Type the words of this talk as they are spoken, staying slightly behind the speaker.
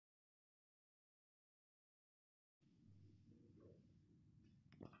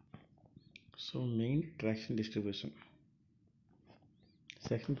So main traction distribution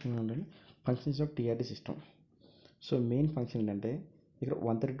section functions of TRD system. So main function ఏంటంటే ఇక్కడ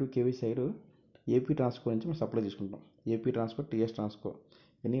 132 kV side AP Transco నుంచి మనం supply తీసుకుంటాం. AP Transco, TS Transco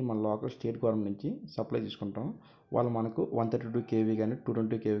ఇన్ని మన లోకల్ స్టేట్ గవర్నమెంట్ నుంచి సప్లై తీసుకుంటాం. వాళ్ళు మనకు 132 kV కానీ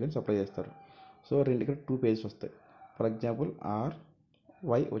 220 kV కానీ సప్లై చేస్తారు. సో ఇక్కడ 2 పేజెస్ వస్తాయి. ఫర్ ఎగ్జాంపుల్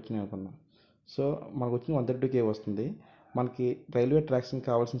RY వచ్చినాయి అనుకున్నాం. సో మనకు వచ్చిన 132 kV వస్తుంది. మనకి రైల్వే ట్రాక్షన్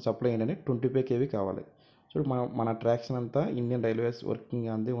కావాల్సిన సప్లై ఏంటంటే 25 kV కావాలి. సో మన ట్రాక్షన్ అంతా ఇండియన్ రైల్వేస్ వర్కింగ్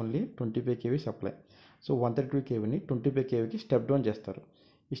అంది only 25 kV supply. So 132 kVని 25 kVకి step down చేస్తారు.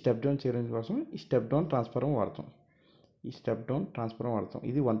 ఈ స్టెప్ డౌన్ చేయడం కోసం ఈ స్టెప్ డౌన్ ట్రాన్స్ఫార్మర్ వాడతాం.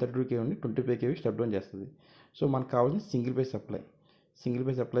 ఇది 132 kVని 25 kV స్టెప్ డౌన్ చేస్తుంది. సో మనకు కావాల్సిన single phase supply. Single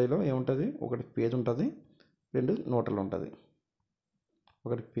phase సప్లైలో ఏముంటుంది? ఒకటి పేజ్ ఉంటుంది, 2 న్యూట్రల్ ఉంటుంది.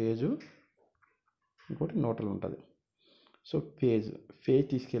 ఒకటి పేజు, ఇంకోటి న్యూట్రల్ ఉంటుంది. సో పేజ్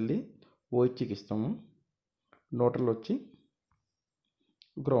తీసుకెళ్ళి OHEకి ఇస్తాము. న్యూట్రల్ వచ్చి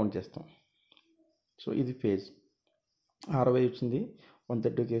గ్రౌండ్ చేస్తాం. సో ఇది పేజ్. RY వచ్చింది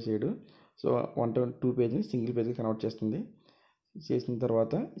 132 kV side. So 122 పేజ్ని single పేజ్కి convert చేస్తుంది. చేసిన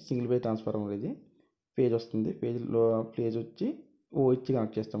తర్వాత సింగిల్ పేజ్ ట్రాన్స్ఫార్మర్ ఇది పేజ్ వస్తుంది. పేజ్ వచ్చి OHE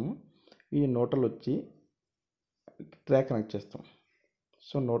కనెక్ట్ చేస్తాము. ఈ న్యూట్రల్ వచ్చి ట్రాక్ కనెక్ట్ చేస్తాం.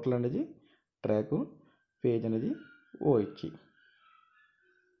 సో న్యూట్రల్ అనేది ట్రాకు, పేజ్ అనేది OHE.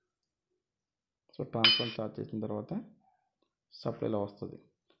 సో ట్రాన్స్ఫార్మర్ చార్జ్ చేసిన తర్వాత సప్లైలో వస్తుంది.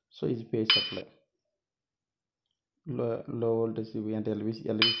 సో ఇది పేజ్ సప్లై. లో వోల్టేజ్ సిబి అంటే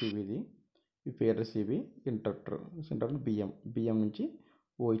ఎల్విసిబి ఇది. ఈ ఫీడర్ సిబి ఇంటర్ప్టర్ బిఎం నుంచి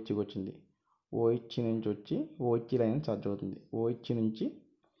OHEకి వచ్చింది. OHE నుంచి వచ్చి OHE లైన్ ఛార్జ్ అవుతుంది. OHE నుంచి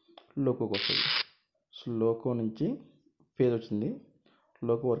లోకోకి వస్తుంది. సో లోకో నుంచి పేజ్ వచ్చింది.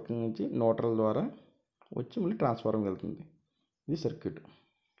 లోకో వర్కింగ్ నుంచి న్యూట్రల్ ద్వారా వచ్చి మళ్ళీ ట్రాన్స్ఫార్మర్ వెళ్తుంది. ఇది circuit.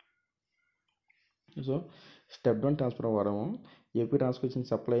 So step down transformer వాడము. ఏపీ ట్రాన్స్కో వచ్చిన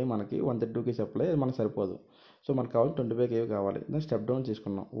సప్లై మనకి 132 kV సప్లై మనకు సరిపోదు. సో మనకు కావాలి 25 kV కావాలి. దాన్ని స్టెప్ డౌన్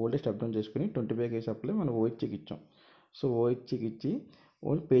చేసుకున్నాం. ఓల్డేజ్ స్టెప్ డౌన్ చేసుకుని 25 kV సప్లై మనం OHEకి ఇచ్చాం. సో OHEకి ఇచ్చి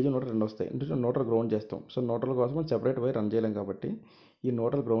ఓన్లీ పేజ్ న్యూట్రల్ 2 వస్తాయి. న్యూట్రల్ గ్రౌండ్ చేస్తాం. సో న్యూట్రల్ కోసం మనం సెపరేట్ వైర్ రన్ చేయలేం కాబట్టి ఈ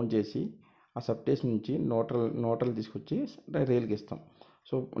న్యూట్రల్ గ్రౌండ్ చేసి ఆ సబ్స్టేషన్ నుంచి న్యూట్రల్ తీసుకొచ్చి రైల్కి ఇస్తాం.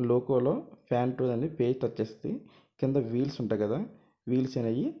 సో లోకోలో ఫ్యాన్ టూ అనేది పేజ్ టచ్ చేస్తుంది. కింద వీల్స్ ఉంటాయి కదా, వీల్స్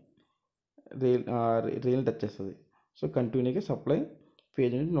అనేవి రైల్ టచ్ చేస్తుంది. సో కంటిన్యూగా సప్లై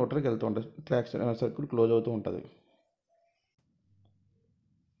పేజ్ నుంచి న్యూట్రల్కి వెళ్తూ ఉంటుంది. ట్రాక్షన్ సర్క్యూట్ క్లోజ్ అవుతూ ఉంటుంది.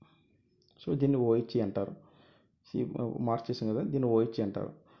 సో దీన్ని OHE అంటారు. మార్క్స్ చేసాం కదా, దీన్ని OHE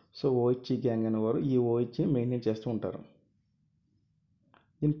అంటారు. సో OHE గ్యాంగ్ అనేవారు ఈ OHE మెయింటైన్ చేస్తూ ఉంటారు.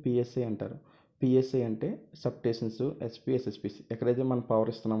 దీన్ని PSI అంటారు. PSI అంటే సబ్స్టేషన్స్, SPS. ఎక్కడైతే మనం పవర్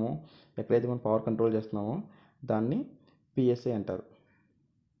ఇస్తున్నామో, ఎక్కడైతే మనం పవర్ కంట్రోల్ చేస్తున్నామో దాన్ని PSI అంటారు.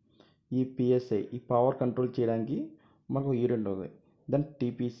 ఈ PSI ఈ పవర్ కంట్రోల్ చేయడానికి మనకు యూనిట్ ఉంది. దాన్ని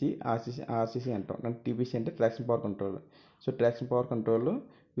TPC, RCC అంటాం. దాన్ని TPC అంటే traction power control. So traction power control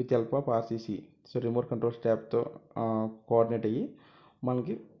with help of RCC. So remote control స్టాప్తో coordinate అయ్యి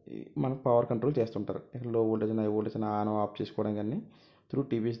మనకు పవర్ కంట్రోల్ చేస్తుంటారు. ఇక్కడ లో voltage high voltage on off చేసుకోవడం కానీ త్రూ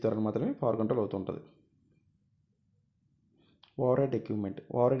TPC ద్వారా మాత్రమే పవర్ కంట్రోల్ అవుతుంటుంది. Overhead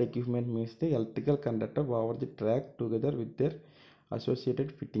equipment means the electrical conductor over the track together with their associated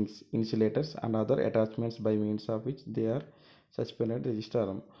fittings, insulators and other attachments by means of which they are suspended resistor.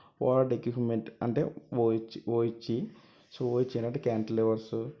 Overhead equipment అంటే OHE. So OHE అంటే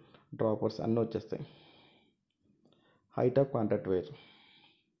క్యాంటిలివర్స్, droppers అన్నీ వచ్చేస్తాయి. Height of contact wire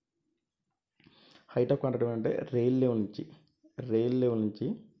అంటే rail level నుంచి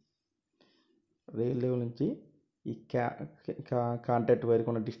ఈ contact వైర్కి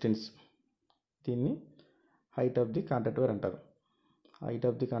ఉన్న distance, దీన్ని height of the contact wire అంటారు. Height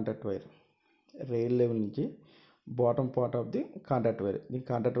of the contact wire rail level నుంచి bottom part of the contact wire, దీన్ని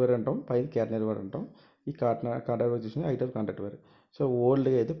కాంటాక్ట్ వైర్ అంటాం, పైన క్యాటనరీ వైర్ అంటాం. ఈ కాంటాక్ట్ వైర్ చూసిన height of contact wire. So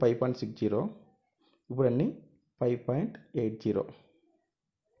ఓల్డ్గా అయితే 5.60, ఇప్పుడు అన్నీ 5.80.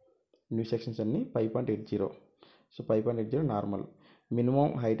 న్యూ సెక్షన్స్ అన్నీ 5.80. So 5.80 normal. మినిమం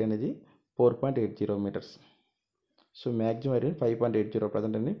హైట్ అనేది 4.80 metres. So maximum height 5.80.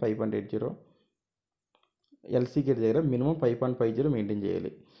 Present అన్ని 5.80. LC గేట్ దగ్గర మినిమం 5.50 మెయింటైన్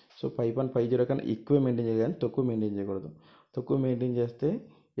చేయాలి. సో 5.50 కన్నా ఎక్కువ మెయింటైన్ చేయాలి, కానీ తక్కువ మెయింటైన్ చేయకూడదు. తక్కువ మెయింటైన్ చేస్తే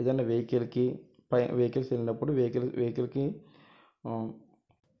ఏదైనా వెహికల్స్ వెళ్ళినప్పుడు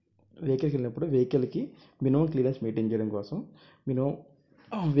వెహికల్కి మినిమం క్లియరెన్స్ మెయింటైన్ చేయడం కోసం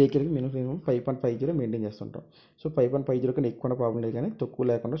వెహికల్కి మినిమం 5.50 మెయింటైన్ చేస్తుంటాం. సో 5.50 కన్నా ఎక్కువ ప్రాబ్లం లేదు, కానీ తక్కువ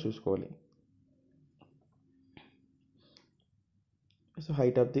లేకుండా చూసుకోవాలి. సో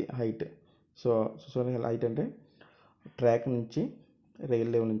హైట్ సో హైట్ అంటే ట్రాక్ నుంచి రైల్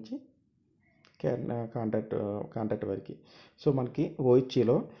లెవెల్ నుంచి కాంటాక్ట్ వైర్కి. సో మనకి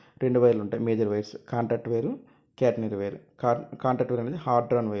ఓహెచ్లో 2 వైర్లు ఉంటాయి, major wires, contact wire, క్యాటనరీ wire. Contact wire అనేది hard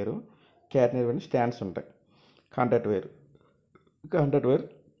drawn wire, క్యాటనరీ wire stands ఉంటాయి. కాంటాక్ట్ వైర్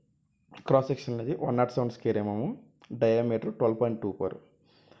క్రాస్ సెక్షన్ అనేది 107 square MM, diameter 12.24.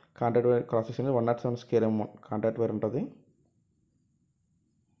 Contact wire cross section అనేది 107 స్క్వేర్ ఎంఎం కాంటాక్ట్ వైర్ ఉంటుంది.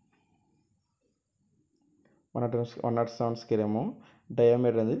 107 square MM,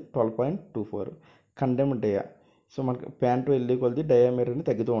 diameter అనేది 12.24. Condemn డయా. So మనకి pant వెళ్ళే కొద్ది diameter అనేది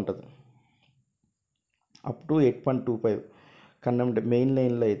తగ్గుతూ ఉంటుంది, అప్ టు 8.25. కండెమ్ మెయిన్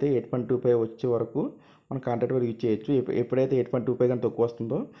లైన్లో అయితే 8.25 వచ్చే వరకు మనం కాంటాక్ట్ వైర్ యూజ్ చేయొచ్చు. ఎప్పుడైతే 8.25 కానీ తక్కువ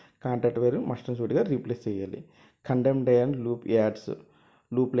వస్తుందో contact wire must and షుడ్గా replace చేయాలి. కండెమ్ డయా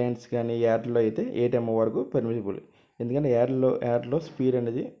లూప్ లైన్స్ కానీ యాడ్లో అయితే 8 mm వరకు పర్మిసిబుల్. ఎందుకంటే యాడ్లో స్పీడ్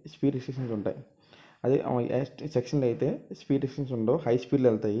రిస్ట్రిక్షన్స్ ఉంటాయి. అదే సెక్షన్లో అయితే స్పీడ్ రిస్ట్రిక్షన్స్ ఉండవు, హై స్పీడ్లో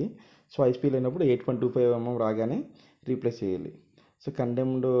వెళ్తాయి. సో హై స్పీడ్ అయినప్పుడు 8.25 mm రాగానే రీప్లేస్ చేయాలి. సో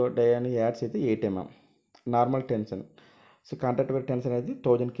కండెమ్డ్ డయాని యాడ్స్ అయితే 8 mm. Normal tension. So contact wire tension అనేది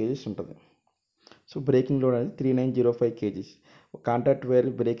 1000 kgs ఉంటుంది. సో బ్రేకింగ్ లోడ్ అనేది 3905 kgs. Contact wire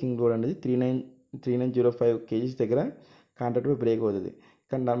breaking load అనేది 3905 kgs దగ్గర కాంటాక్ట్ వైర్ బ్రేక్ అవుతుంది.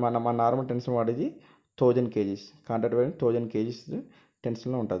 కానీ మన నార్మల్ టెన్షన్ వాడేది 1000 kgs. కాంటాక్ట్ వైర్ 1000 kgs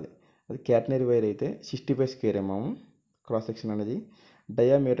టెన్షన్లో ఉంటుంది. అది క్యాటనరీ వైర్ అయితే 65 స్క్వేర్ ఎంఎం క్రాస్ సెక్షన్ అనేది,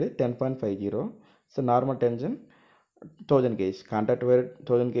 diameter 10.50. So normal tension 1000 kgs, contact wire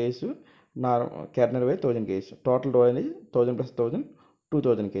 1000 kgs, క్యాటనరీ wire 1000 kgs. Total load అనేది 1000 + 1000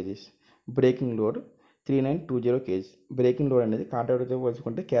 2000 kgs. Breaking load 3920 kgs. Breaking load అనేది కాంటాక్ట్ వైర్తో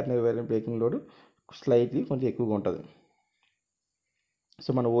పోల్చుకుంటే క్యాటనరీ వైర్ బ్రేకింగ్ లోడ్ స్లైట్లీ కొంచెం ఎక్కువగా ఉంటుంది. సో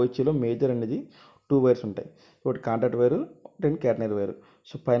మన ఓహెచ్లో మేజర్ అనేది 2 వైర్స్ ఉంటాయి, ఒకటి కాంటాక్ట్ వైరు, రెండు క్యాటనరీ వైరు.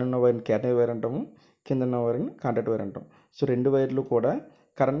 సో పైన ఉన్న వైర్ని క్యాటనరీ వైర్ అంటాము, కింద ఉన్న వైర్ని కాంటాక్ట్ వైర్ అంటాం. సో 2 వైర్లు కూడా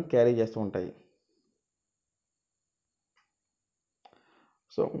కరెంట్ క్యారీ చేస్తూ ఉంటాయి.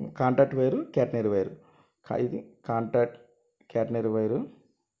 సో కాంటాక్ట్ వైరు, క్యాటనరీ వైరు, ఇది క్యాటనరీ వైరు,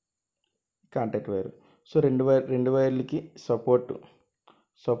 కాంటాక్ట్ వైరు. సో రెండు వైర్లకి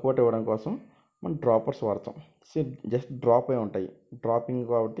సపోర్ట్ ఇవ్వడం కోసం మనం డ్రాపర్స్ వాడతాం. సో జస్ట్ డ్రాప్ అయి ఉంటాయి, డ్రాపింగ్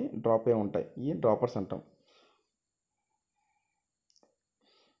కాబట్టి డ్రాప్ అయి ఉంటాయి, ఈ డ్రాపర్స్ అంటాం.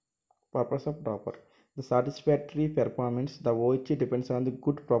 Purpose of dropper: the satisfactory performance the OHE depends on the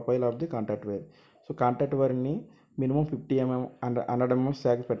good profile of the contact wire. So contact వైర్ని minimum 50 mm 100 mm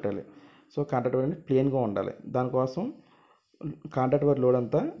sack పెట్టాలి. సో కాంటాక్ట్ వైర్ని ప్లెయిన్గా ఉండాలి. దానికోసం కాంటాక్ట్ వైర్ లోడ్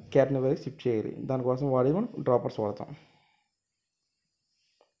అంతా క్యాటనరీ వైర్కి షిఫ్ట్ చేయాలి. దానికోసం మనం డ్రాపర్స్ వాడతాం.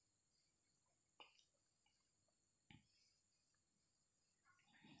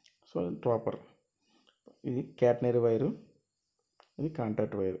 సో డ్రాపర్ ఇది క్యాటనరీ వైరు, ఇది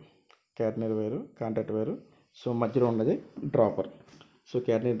contact wire. క్యాటనరీ wire, contact wire. So మధ్యలో ఉన్నది dropper. So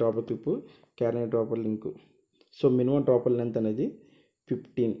క్యాటనరీ dropper Tipu, క్యాటనరీ dropper link. So minimum dropper length అనేది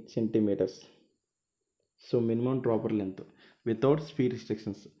 15 cm. So minimum dropper length without speed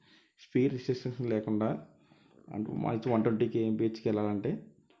restrictions లేకుండా అంటే 120 kmphకి వెళ్ళాలంటే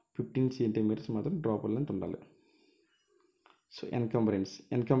 15 cm మాత్రం డ్రాపర్ లెంత్ ఉండాలి. సో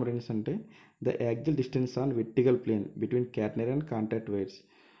ఎన్కంబరెన్స్ అంటే the axial distance on vertical plane between క్యాటనరీ and contact wires.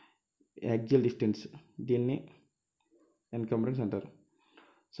 Axial distance, దీన్ని encumbrance అంటారు.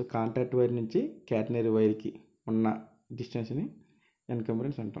 So contact wire నుంచి క్యాటనరీ వైర్కి ఉన్న డిస్టెన్స్ని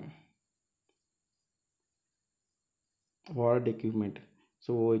ఎన్కంబరెన్స్ అంటాం. వాడెడ్ ఎక్విప్మెంట్. సో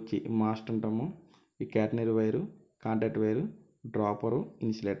OHE మాస్ట్ అంటాము, ఈ క్యాటనరీ wire, contact wire, డ్రాపరు,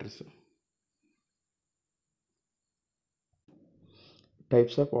 insulators.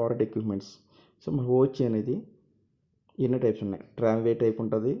 Types of వాడెడ్ equipments. So మన OHE అనేది ఎన్ని టైప్స్ ఉన్నాయి? ట్రామ్వే టైప్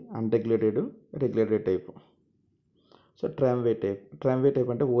ఉంటుంది, unregulated, regulated type. So tramway type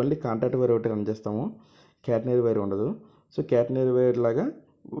అంటే ఓన్లీ కాంటాక్ట్ వైర్ ఒకటి రన్ చేస్తాము, క్యాటనరీ వైర్ ఉండదు. సో క్యాటనరీ వైర్ లాగా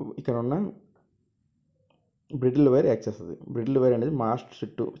ఇక్కడ ఉన్న బ్రిడిల్ వైర్ యాక్ట్ చేస్తుంది. బ్రిడిల్ వైర్ అనేది మాస్ట్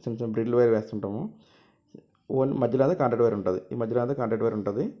చుట్టూ చిన్న బ్రిడిల్ వైర్ వేస్తుంటాము. ఓన్లీ మధ్యలో అంతా కాంటాక్ట్ వైర్ ఉంటుంది, ఈ మధ్యలో అంతా కాంటాక్ట్ వైర్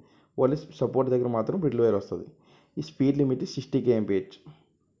ఉంటుంది. ఓన్లీ సపోర్ట్ దగ్గర మాత్రం బ్రిడిల్ వైర్ వస్తుంది. ఈ స్పీడ్ లిమిట్ 60 kmph.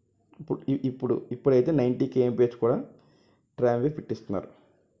 ఇప్పుడైతే 90 kmph కూడా ట్రామ్వే పెట్టిస్తున్నారు,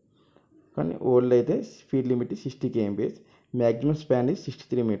 కానీ ఓల్డ్ అయితే speed limit 60 kmph. Maximum span is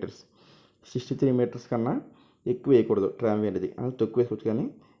 63 meters. 63 meters కన్నా ఎక్కువ వేయకూడదు ట్రామ్వే అనేది. అది తక్కువ వేసుకోవచ్చు కానీ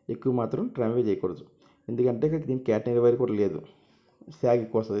ఎక్కువ మాత్రం ట్రామ్వే చేయకూడదు. ఎందుకంటే దీనికి క్యాటనరీ వైర్ కూడా లేదు, శాగ్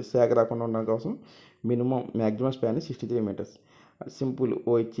ఎక్కువ వస్తుంది. శాగ్ రాకుండా ఉండడం కోసం maximum span 63 meters. Simple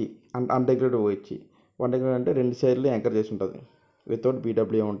OHE and unregulated OHE. Unregulated అంటే 2 సైడ్లు యాంకర్ చేసి ఉంటుంది, వితౌట్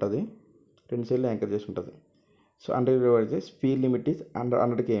BWA ఉంటుంది, 2 సైడ్లు యాంకర్ చేసి ఉంటుంది. సో అన్రెగ్యులేటెడ్ అయితే speed limit is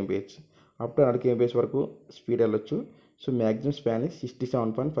 100 kmph. Up to 100 kmph వరకు స్పీడ్ వెళ్ళొచ్చు. So maximum span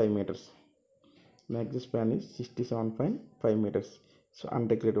 67.5 meters. maximum span is 67.5 meters. So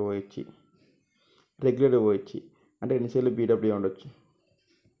unregulated OHE. Regulated OHE అంటే ఎన్నిసార్లు BW ఉండొచ్చు,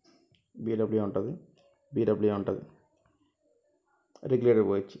 BW ఉంటుంది, BW ఉంటుంది.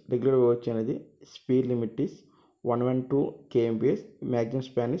 రెగ్యులేటెడ్ OHE అనేది speed limit is 112 kmph, maximum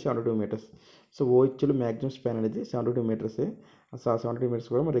span 72 metres. So OHEలో maximum span అనేది 72 మీటర్సే. 72 metres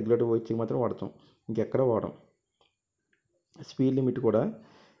కూడా మనం రెగ్యులేటెడ్ OHEకి మాత్రం వాడతాం, ఇంకెక్కడ వాడడం. స్పీడ్ లిమిట్ కూడా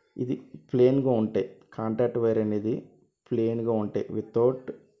ఇది ప్లేన్గా ఉంటే, కాంటాక్ట్ వైర్ అనేది ప్లేన్గా ఉంటే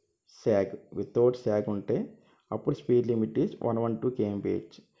వితౌట్ శాగ్ ఉంటే అప్పుడు స్పీడ్ లిమిట్ ఈజ్ 112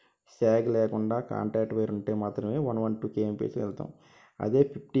 kmph. శాగ్ లేకుండా కాంటాక్ట్ వైర్ ఉంటే మాత్రమే 112 kmph వెళ్తాం. అదే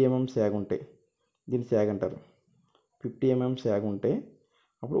 50 mm శాగ్ ఉంటే, దీన్ని శాగ్ అంటారు, 50 mm శాగ్ ఉంటే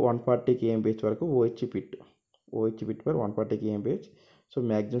అప్పుడు 140 kmph వరకు OHE pit per 140 kmph. So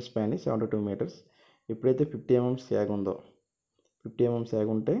maximum span 72 metres. ఎప్పుడైతే 50 mm శాగ్ ఉందో, 50 mm శాగ్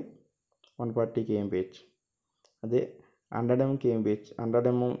ఉంటే 140 kmph. అదే 100 mm kmph,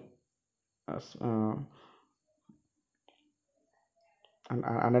 100 mm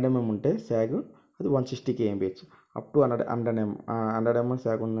 100 mm ఉంటే శాగ్ అది 160 kmph. అప్ టు 100 mm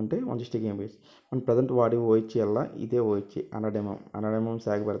శాగ్ ఉందంటే 160 kmph. మనం ప్రజెంట్ వాడి OHE వల్ల ఇదే OHE 100 mm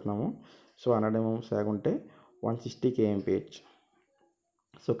శాగ్ పెడుతున్నాము. సో 100 mm శాగ్ ఉంటే 160 kmph.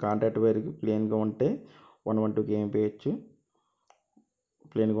 సో కాంటాక్ట్ వైర్కి ప్లేన్గా ఉంటే 112 kmph,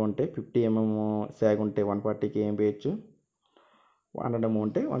 ప్లేన్గా ఉంటే 50 mm శాగ్ ఉంటే 140 kmph, 100 mm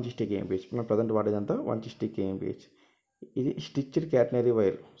ఉంటే 160 kmph. మనం ప్రజెంట్ వాడేదంతా 160 kmph. ఇది స్టిచ్డ్ క్యాటనరీ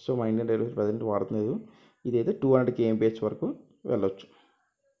వైర్. సో మా ఇండియన్ రైల్వేస్ ప్రజెంట్ వాడుతున్నది ఇదైతే 200 kmph వరకు వెళ్ళొచ్చు.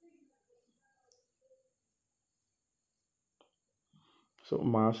 So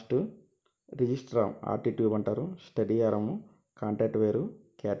mast, register arm, RT tube అంటారు, study arm, contact wire,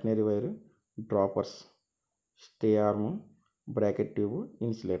 క్యాటనరీ wire, droppers, stay arm, bracket tube,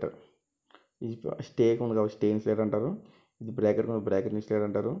 insulator. ఇది స్టేక్ ఉంది కాబట్టి స్టే ఇన్సులేటర్ అంటారు, ఇది బ్రాకెట్ ఉంది బ్రాకెట్ ఇన్సులేటర్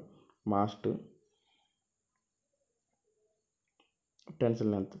అంటారు. Mast, tension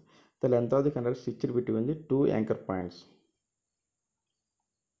length. The length of the conductor stitched between the 2 anchor points.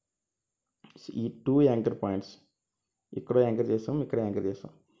 ఈ 2 anchor points, ఇక్కడ anchor చేస్తాం, ఇక్కడ యాంకర్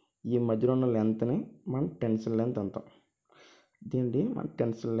చేస్తాం. ఈ మధ్యలో ఉన్న లెంత్ని మనం టెన్షన్ లెంత్ అంటాం. దీన్ని మనం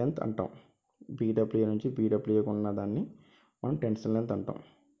టెన్షన్ లెంత్ అంటాం. BW నుంచి BWకి ఉన్న దాన్ని మనం టెన్షన్ లెంత్ అంటాం.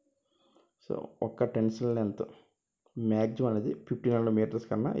 సో ఒక్క టెన్షన్ లెంత్ మ్యాక్సిమం అనేది 1500 మీటర్స్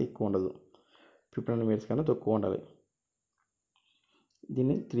కన్నా ఎక్కువ ఉండదు, 1500 మీటర్స్ కన్నా తక్కువ ఉండాలి.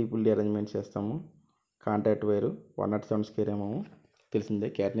 దీన్ని 3 పుల్లీ అరేంజ్మెంట్ చేస్తాము. కాంటాక్ట్ వైరు 107 స్క్వేర్ mm తెలిసిందే,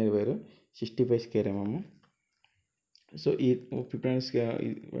 క్యాటనరీ వైరు 65 స్క్వేర్ mm. సో ఈ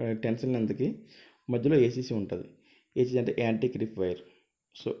 1500 టెన్షన్ లెంత్కి మధ్యలో ACC ఉంటుంది. ACC అంటే యాంటీ క్రీప్ వైర్.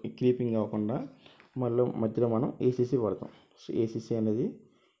 సో ఈ క్రీపింగ్ అవ్వకుండా మధ్యలో మనం ACC వాడతాం. సో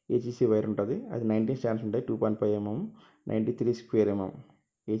ACC వైర్ ఉంటుంది, అది 19 స్టాండ్స్ ఉంటాయి, 2.5 mm, 93 square mm.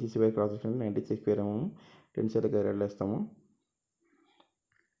 ACC wire cross section 93 square mm. 2 side గైరెడ్లు వేస్తాము.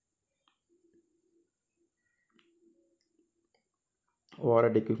 ఓవర్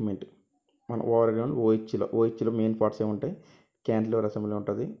హెడ్ ఎక్విప్మెంట్, మన ఓవర్ హెడ్ OHEలో మెయిన్ పార్ట్స్ ఏముంటాయి, క్యాంటిలివర్ అసెంబ్లీ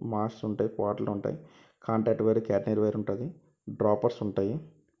ఉంటుంది, మాస్ట్స్ ఉంటాయి, పార్ట్లు ఉంటాయి, కాంటాక్ట్ వైర్, క్యాటనరీ వైర్ ఉంటుంది, డ్రాపర్స్ ఉంటాయి,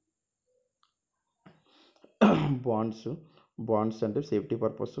 బాండ్స్ అంటే safety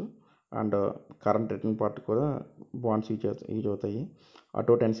purpose and current return part కూడా బాండ్స్ యూజ్ అవుతాయి.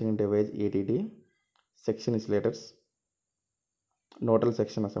 Auto Tenzing device ATD, section insulators, నోటల్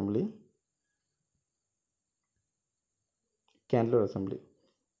section assembly, cantilever assembly.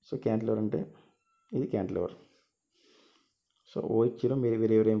 So cantilever అంటే ఇది cantilever. So OHEలో very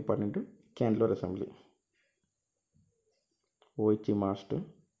very important cantilever assembly. OHE mast,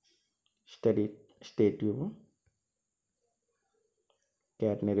 stay tube,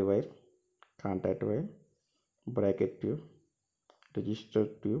 క్యాటనరీ wire, contact wire, bracket tube, register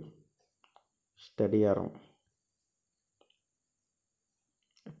tube, study arm.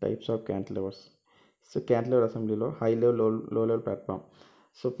 Types of క్యాంటిలివర్స్. So cantilever అసెంబ్లీలో high level, లో level platform.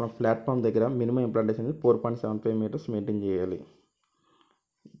 So platform దగ్గర minimum implantation అనేది 4.75 metres maintain చేయాలి.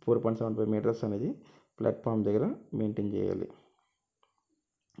 4.75 metres అనేది platform దగ్గర maintain చేయాలి.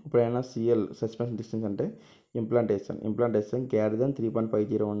 ఇప్పుడైనా CL suspension distance అంటే ఇంప్లాంటేషన్ గ్రేటర్ దెన్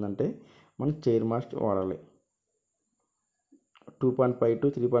 3.50 ఉందంటే మనం చైర్ మాస్ట్ వాడాలి. 2.5 to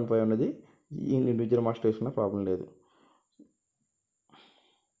 3.5 అనేది ఇండివిజువల్ మాస్ట్ వేసుకున్న ప్రాబ్లం లేదు.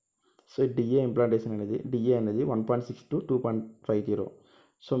 సో DA ఇంప్లాంటేషన్ అనేది DA అనేది 1.6 to 2.50.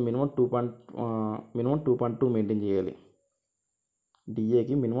 సో మినిమం 2.2 మెయింటైన్ చేయాలి.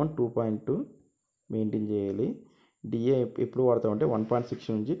 DAకి మినిమం 2.2 మెయింటైన్ చేయాలి. DA ఎప్పుడు వాడతామంటే 1.6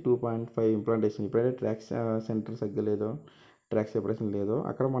 నుంచి 2.5 ఇంప్లాంటేషన్. ఎప్పుడైతే ట్రాక్ సెంటర్ తగ్గలేదో, ట్రాక్ సెపరేషన్ లేదో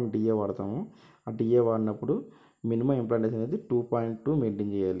అక్కడ మనం డిఏ వాడతాము. ఆ డిఏ వాడినప్పుడు మినిమం ఇంప్లాంటేషన్ అనేది 2.2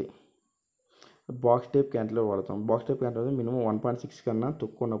 మెయింటైన్ చేయాలి. బాక్స్ టైప్ క్యాంటిలివర్ వాడతాం. బాక్స్ టైప్ క్యాంటిలివర్ మినిమం 1.6 కన్నా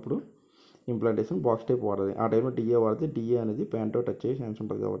తక్కువ ఉన్నప్పుడు ఇంప్లాంటేషన్ బాక్స్ టైప్ వాడాలి. ఆ టైంలో డిఏ వాడితే డిఏ అనేది ప్యాంట్తో టచ్ అయ్యే ఛాన్స్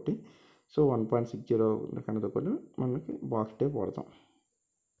ఉంటుంది కాబట్టి సో 1.60 కన్నా తక్కువ మనకి బాక్స్ టైప్ వాడతాం.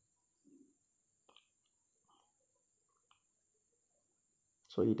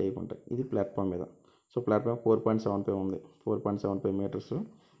 సో ఈ టైప్ ఉంటాయి. ఇది ప్లాట్ఫామ్ మీద. సో ప్లాట్ఫామ్ 4.75 ఉంది, 4.75 మీటర్స్.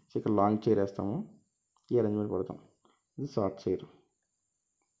 సో ఇక్కడ లాంగ్ చైర్ వేస్తాము, ఈ అరేంజ్మెంట్ పడతాం. ఇది షార్ట్ చైర్.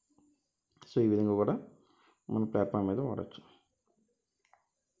 సో ఈ విధంగా కూడా మనం ప్లాట్ఫామ్ మీద వాడచ్చు.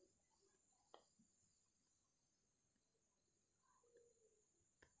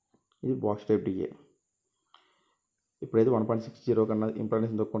 ఇది బాక్స్ టైప్ డిఏ. ఎప్పుడైతే 1.60 కన్నా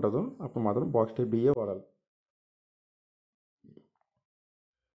ఇంప్లాంటేషన్ తక్కువ ఉంటుందో అప్పుడు మాత్రం బాక్స్ టైప్ డిఏ వాడాలి.